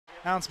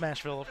Down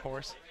Smashville, of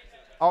course.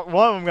 Oh,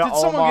 one of them got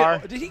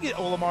Olimar. Did he get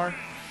Olimar?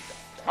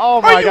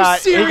 Oh my God,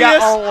 serious? he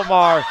got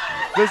Olimar.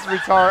 This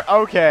retard.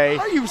 Okay.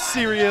 Are you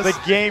serious? The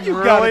game You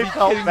really gotta be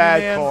felt kidding me,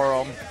 bad man.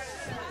 for him.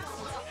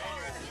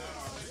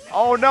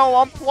 Oh no,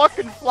 I'm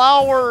plucking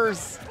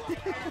flowers.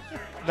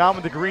 Now I'm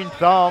with the green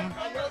thumb.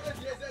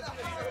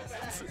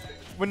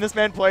 When this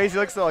man plays, he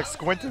likes to like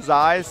squint his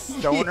eyes,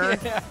 stoner.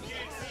 Yeah.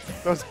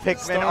 Those Pikmin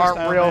Stoner aren't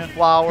style, real man.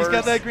 flowers. He's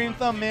got that green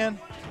thumb, man.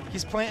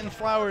 He's planting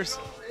flowers.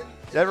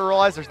 You ever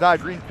realize there's not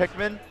a green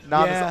Pikmin?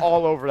 Nah, Yeah. it's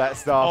all over that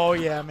stuff. Oh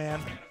yeah,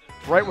 man.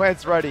 Right when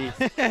it's ready.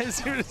 As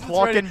soon as it's Fucking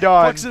ready,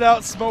 done. Plucks it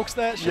out, smokes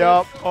that shit.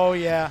 Yup. Oh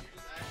yeah.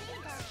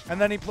 And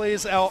then he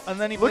plays out. And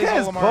then he Look plays at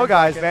his Olimar bug and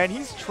eyes, Pikmin. man.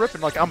 He's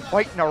tripping like I'm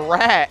fighting a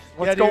rat.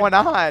 What's Yeah, dude. going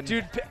on?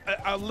 Dude,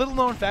 a little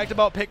known fact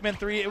about Pikmin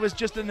 3, it was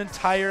just an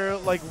entire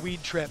like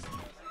weed trip.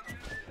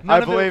 I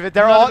believe it.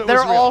 They're none of it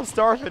was real. all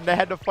starving. They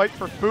had to fight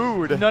for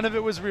food. None of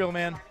it was real,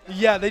 man.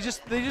 Yeah, they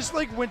just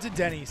like went to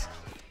Denny's.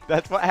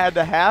 That's what had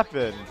to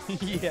happen.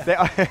 Yeah. They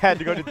had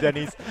to go to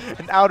Denny's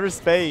in outer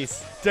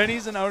space.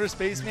 Denny's in outer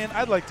space, man.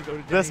 I'd like to go to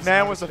Denny's. This in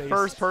man outer was the space.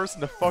 first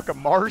person to fuck a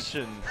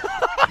Martian.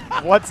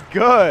 What's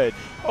good?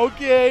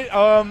 Okay,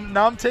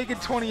 now I'm taking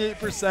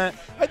 28%.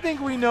 I think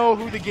we know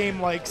who the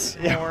game likes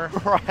more.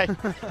 Right.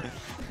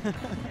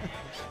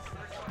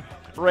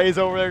 Ray's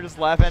over there just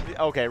laughing.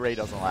 Okay, Ray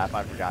doesn't laugh.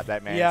 I forgot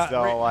that man. Yeah,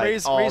 So like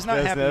Ray's all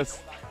not business.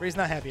 happy. Ray's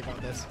not happy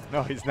about this.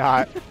 No, he's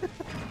not.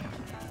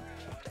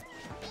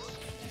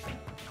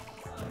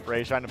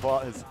 Ray's trying to pull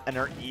out his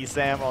inner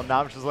E-Sam. Well,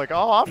 Nam's just like,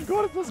 oh, I'm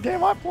good at this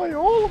game. I play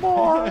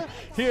Olimar.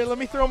 Here, let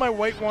me throw my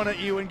white one at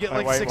you and get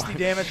like white 60 one.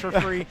 damage for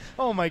free.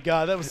 Oh my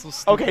god, that was so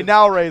stupid. Okay,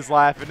 now Ray's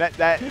laughing.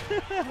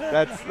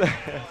 That's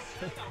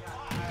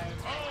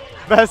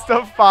best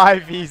of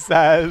 5, he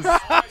says.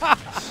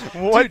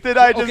 What Dude, did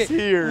I just okay,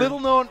 hear? Little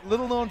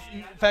known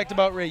fact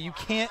about Ray: you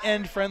can't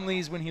end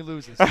friendlies when he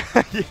loses.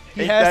 He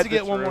Ain't has that to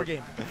get the one truth? more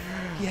game.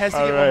 He has to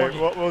All get one more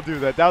right, game. we'll do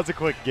that. That was a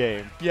quick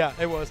game. Yeah,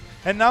 it was.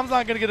 And Nam's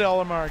not gonna get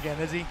Olimar again,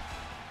 is he?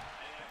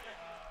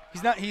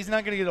 He's not. He's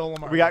not gonna get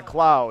Olimar. We got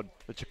Cloud,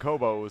 the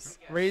Chocobos.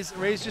 Ray's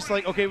just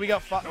like, okay, we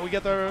got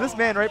the. This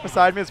man right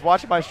beside me is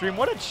watching my stream.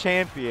 What a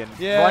champion!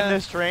 Yeah, Running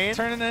this train.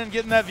 turning in,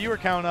 getting that viewer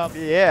count up.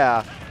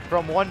 Yeah,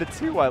 from 1 to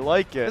 2, I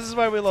like it. This is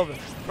why we love him.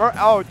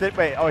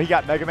 Wait. Oh, he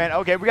got Mega Man.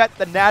 Okay, we got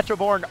the Natural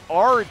Born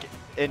Arg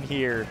in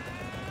here.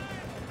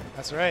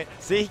 That's right.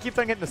 See, he keeps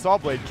on getting the Saw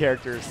Blade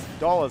characters.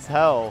 Dull as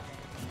hell.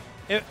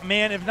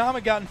 Man, if Nam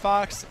had gotten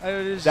Fox, I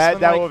would have That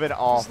like, would have been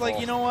awful. Just like,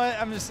 you know what?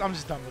 I'm just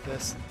done with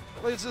this.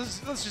 Let's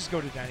just go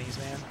to Denny's,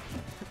 man.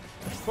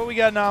 But we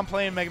got Nam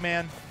playing Mega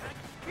Man.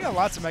 We got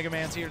lots of Mega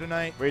Mans here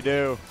tonight. We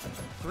do.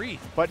 3.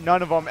 But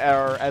none of them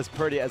are as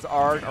pretty as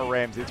Arg or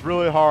Ramsey. It's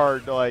really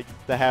hard to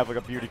have like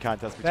a beauty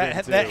contest between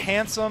the two. That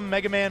handsome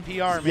Mega Man PR,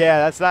 man. Yeah,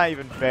 that's not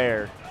even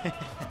fair.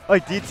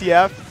 Like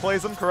DTF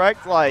plays them,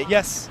 correct? Like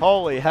Yes.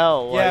 Holy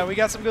hell. Yeah, like, we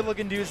got some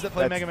good-looking dudes that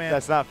play Mega Man.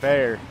 That's not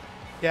fair.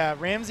 Yeah,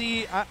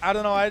 Ramsey. I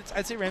don't know.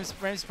 I'd say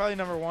Ramsey's probably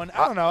number 1.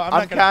 I don't know.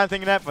 I'm kind of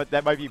thinking that, but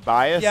that might be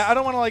biased. Yeah, I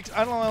don't want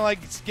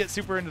to get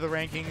super into the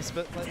rankings,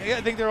 but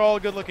I think they're all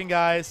good-looking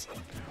guys.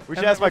 We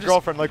should ask my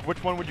girlfriend, like,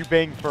 which one would you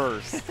bang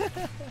first?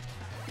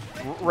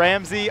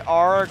 Ramsey,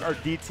 Arg, or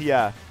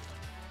DTF?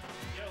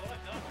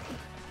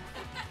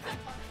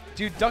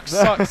 Dude, Duck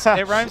sucks.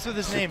 It rhymes with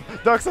his name.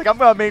 Duck's like, I'm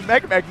going to main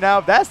Mega Man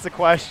now. That's the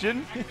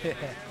question.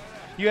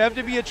 You have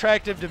to be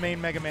attractive to main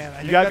Mega Man. I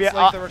think gotta that's be,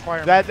 like the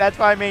requirement. That's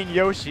why I main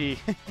Yoshi.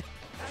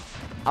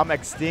 I'm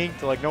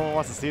extinct. Like, no one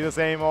wants to see this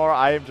anymore.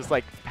 I am just,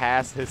 like,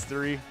 past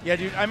history. Yeah,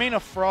 dude, I mean a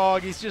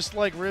frog. He's just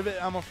like Ribbit.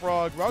 I'm a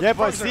frog. Yeah, but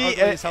Frogs are see,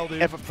 ugly as hell,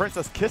 dude. if a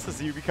princess kisses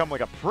you, you become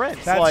like a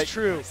prince. That's like,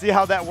 true. See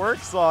how that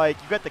works? Like,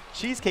 you got the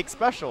cheesecake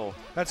special.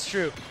 That's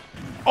true.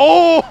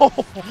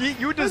 Oh!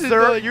 You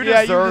deserve you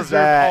deserve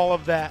that. all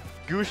of that.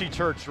 Gucci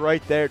Church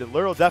right there, the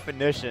literal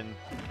definition.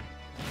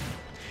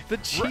 The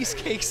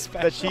cheesecake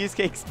special. The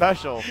cheesecake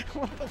special.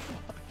 What the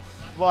fuck?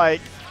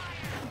 Like,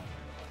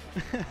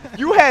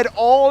 you had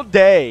all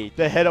day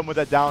to hit him with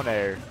a down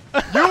air.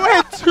 You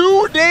had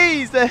 2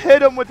 days to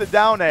hit him with the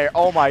down air.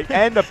 Oh my,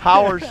 and the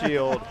power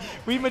shield.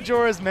 We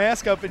Majora's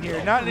Mask up in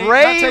here. Not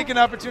Ray- taking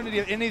opportunity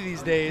of any of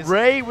these days.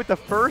 Ray with the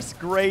first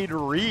grade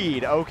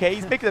read, okay?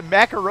 He's making the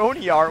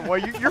macaroni art while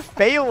you're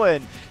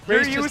failing. You're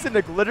Ray's just- using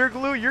the glitter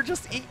glue. You're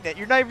just eating it.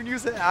 You're not even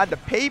using it on the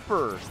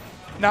paper.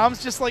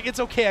 Nam's just like, it's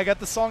okay. I got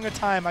the Song of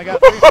Time. I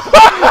got.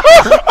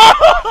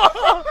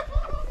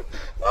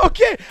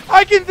 Okay,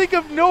 I can think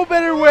of no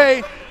better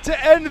way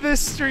to end this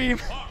stream.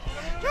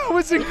 That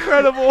was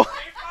incredible.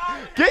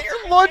 Get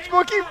your lunch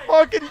monkey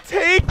fucking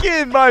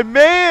taken, my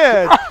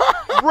man.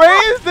 Ray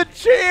is the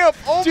champ.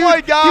 Oh Dude,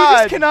 my god. You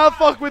just cannot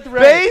fuck with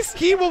Ray. Base-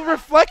 He will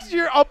reflect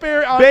your up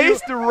air on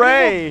Base you. to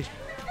Ray.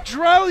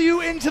 Drill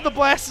you into the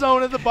blast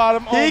zone at the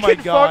bottom. Oh He my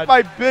can god. fuck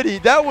my biddy.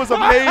 That was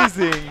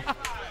amazing.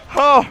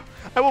 Oh,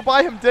 I will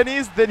buy him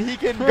Denny's, then he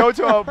can go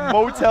to a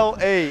Motel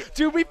 8.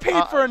 Dude, we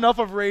paid for enough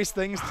of Ray's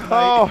things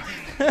tonight.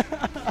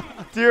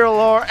 Oh, dear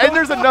Lord. And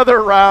there's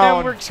another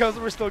round. And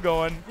we're still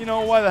going. You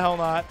know, why the hell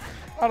not?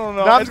 I don't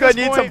know. Nam's going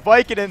to need some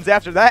Vicodins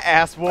after that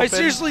ass whooping. I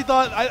seriously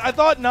thought, I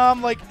thought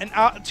Nam, like,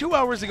 2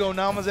 hours ago,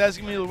 Nam was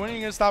asking me, when are you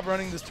going to stop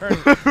running this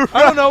tournament?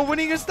 I don't know. When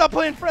are you going to stop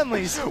playing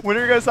Friendlies? When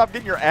are you going to stop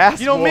getting your ass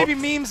You know, whooped?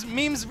 maybe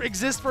memes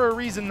exist for a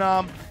reason,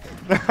 Nam.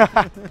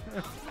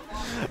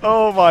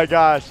 Oh, my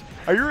gosh.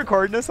 Are you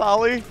recording this,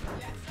 Ollie?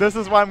 This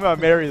is why I'm going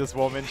to marry this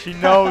woman. She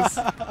knows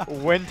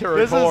when to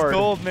record. This is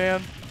gold,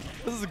 man.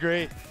 This is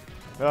great.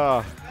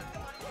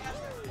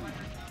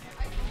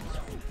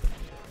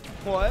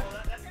 What?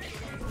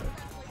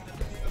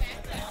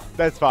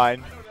 That's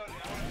fine.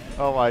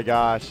 Oh my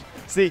gosh.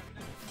 See,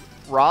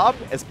 Rob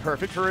is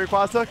perfect for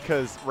Rayquaza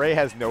because Ray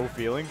has no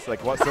feelings,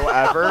 like,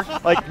 whatsoever.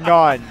 Like,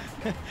 none.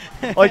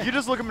 Like, you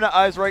just look him in the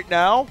eyes right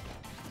now,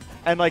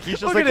 and, like, he's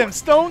just look like... at him,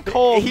 stone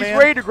cold, He's man.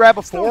 ready to grab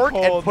a Stone fork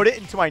cold. and put it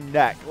into my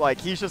neck. Like,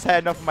 he's just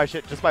had enough of my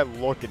shit just by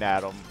looking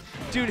at him.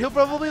 Dude, he'll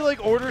probably,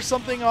 like, order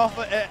something off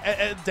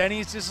at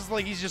Denny's.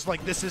 He's just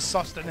like, this is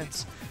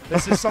sustenance.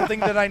 This is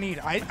something that I need.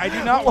 I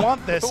do not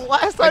want this. The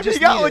last time he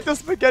got, like, the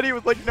spaghetti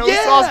with, like, no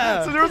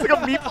sauce. So there was, like, a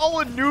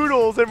meatball and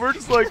noodles, and we're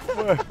just like...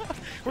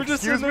 We're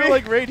just sitting there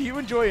like, Ray, do you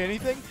enjoy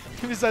anything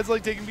besides,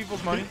 like, taking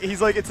people's money?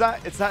 He's like, it's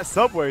not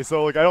Subway,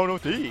 so, like, I don't know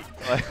what to eat.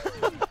 Like,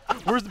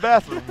 where's the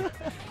bathroom?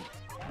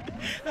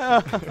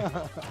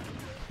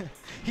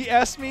 He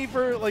asked me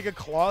for, like, a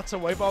cloth to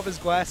wipe off his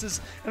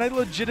glasses, and I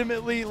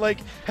legitimately, like,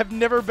 have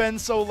never been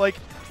so, like,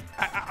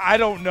 I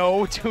don't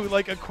know to,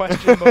 like, a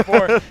question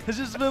before. It's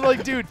just been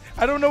like, dude,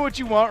 I don't know what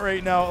you want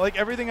right now. Like,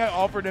 everything I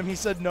offered him, he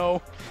said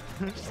no.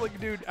 Just like,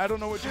 dude, I don't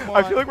know what you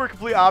want. I feel like we're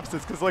complete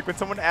opposites because, like, when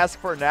someone asks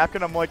for a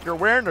napkin, I'm like, you're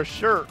wearing a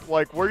shirt.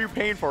 Like, what are you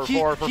paying for?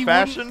 For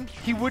fashion?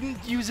 He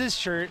wouldn't use his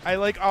shirt. I,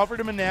 like,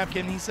 offered him a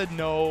napkin. He said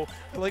no.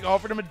 I, like,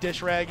 offered him a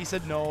dish rag. He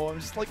said no. I'm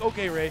just like,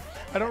 okay, Ray.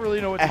 I don't really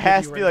know what to give you right now.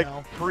 It has to be,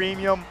 like,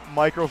 premium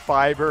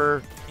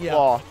microfiber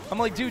cloth. I'm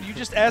like, dude, you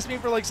just asked me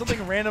for, like,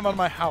 something random on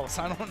my house.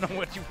 I don't know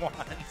what you want.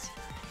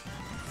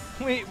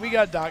 We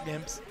got Doc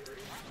Games.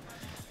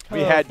 We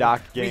had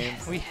Doc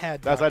Games. We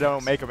had That's Doc why I don't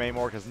Games. make them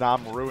anymore because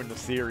Nam ruined the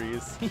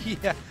series.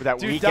 Yeah. With that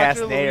Dude, weak-ass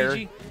Dr. Nair.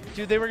 Luigi,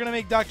 dude, they were going to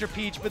make Dr.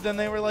 Peach, but then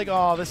they were like,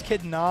 oh, this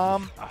kid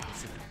Nam.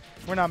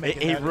 We're not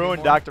making He that ruined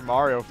anymore. Dr.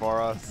 Mario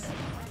for us.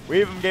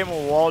 We even gave him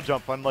a wall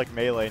jump unlike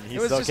Melee, and he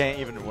still can't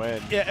even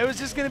win. Yeah, it was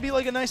just going to be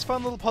like a nice,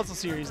 fun little puzzle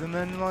series, and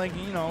then, like,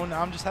 you know,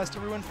 Nam just has to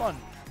ruin fun.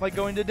 Like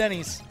going to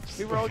Denny's.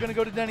 We were all going to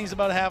go to Denny's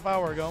about a half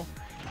hour ago.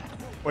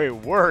 Wait,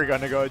 we're going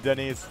to go to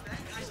Denny's.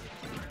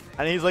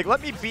 And he's like,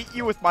 let me beat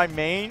you with my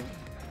main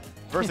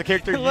versus a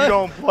character you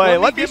don't play.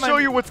 Let me show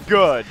you what's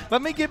good.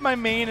 Let me get my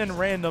main and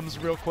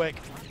randoms real quick.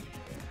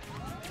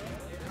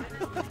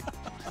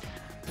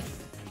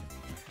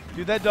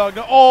 Dude, that dog.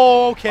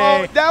 Oh,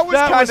 okay. Oh, that was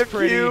kind of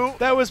pretty. cute.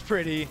 That was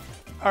pretty.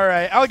 All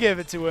right, I'll give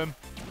it to him.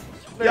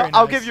 Yeah,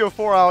 I'll give you a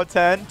 4 out of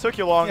 10. Took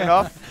you long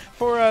enough.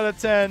 4 out of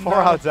 10. 4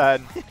 out of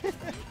 10.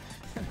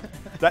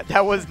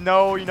 That was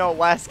no, you know,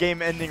 last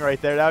game ending right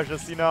there. That was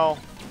just, you know.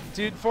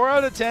 Dude, 4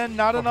 out of 10,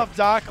 not enough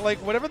Doc. Like,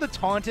 whatever the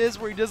taunt is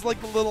where he does,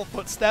 like, the little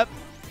footstep.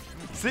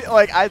 See,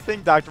 like, I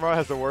think Dr. Mario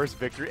has the worst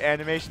victory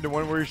animation, the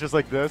one where he's just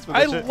like this.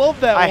 I love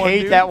that one, I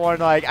hate dude. that one.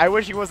 Like, I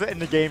wish he wasn't in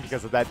the game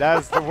because of that. That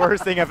is the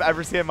worst thing I've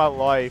ever seen in my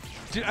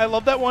life. Dude, I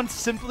love that one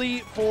simply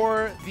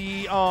for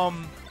the,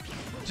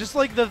 just,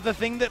 like, the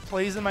thing that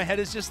plays in my head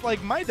is just,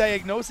 like, my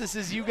diagnosis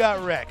is you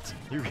got wrecked.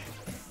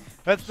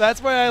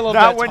 That's why I love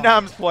that. Not when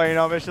Nam's playing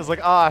them. It's just like,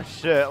 ah,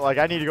 shit. Like,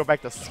 I need to go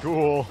back to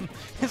school.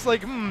 It's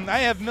like, I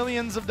have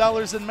millions of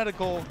dollars in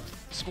medical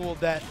school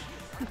debt.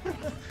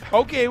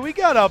 Okay, we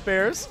got up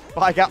airs.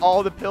 Well, I got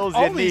all the pills you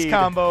need. All these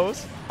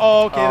combos.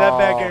 Oh, okay, that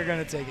back air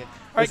going to take it.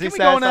 All right, can we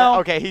go now?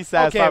 Okay, he's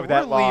satisfied with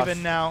that loss. Okay, we're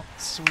leaving now.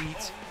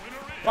 Sweet.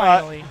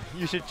 Finally.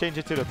 You should change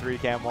it to the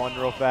 3-cam one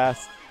real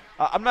fast.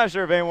 I'm not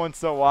sure if anyone's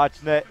still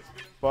watching it.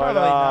 But,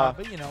 probably not,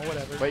 but, you know,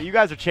 whatever. But you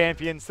guys are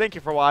champions. Thank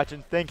you for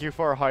watching. Thank you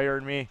for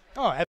hiring me. Oh,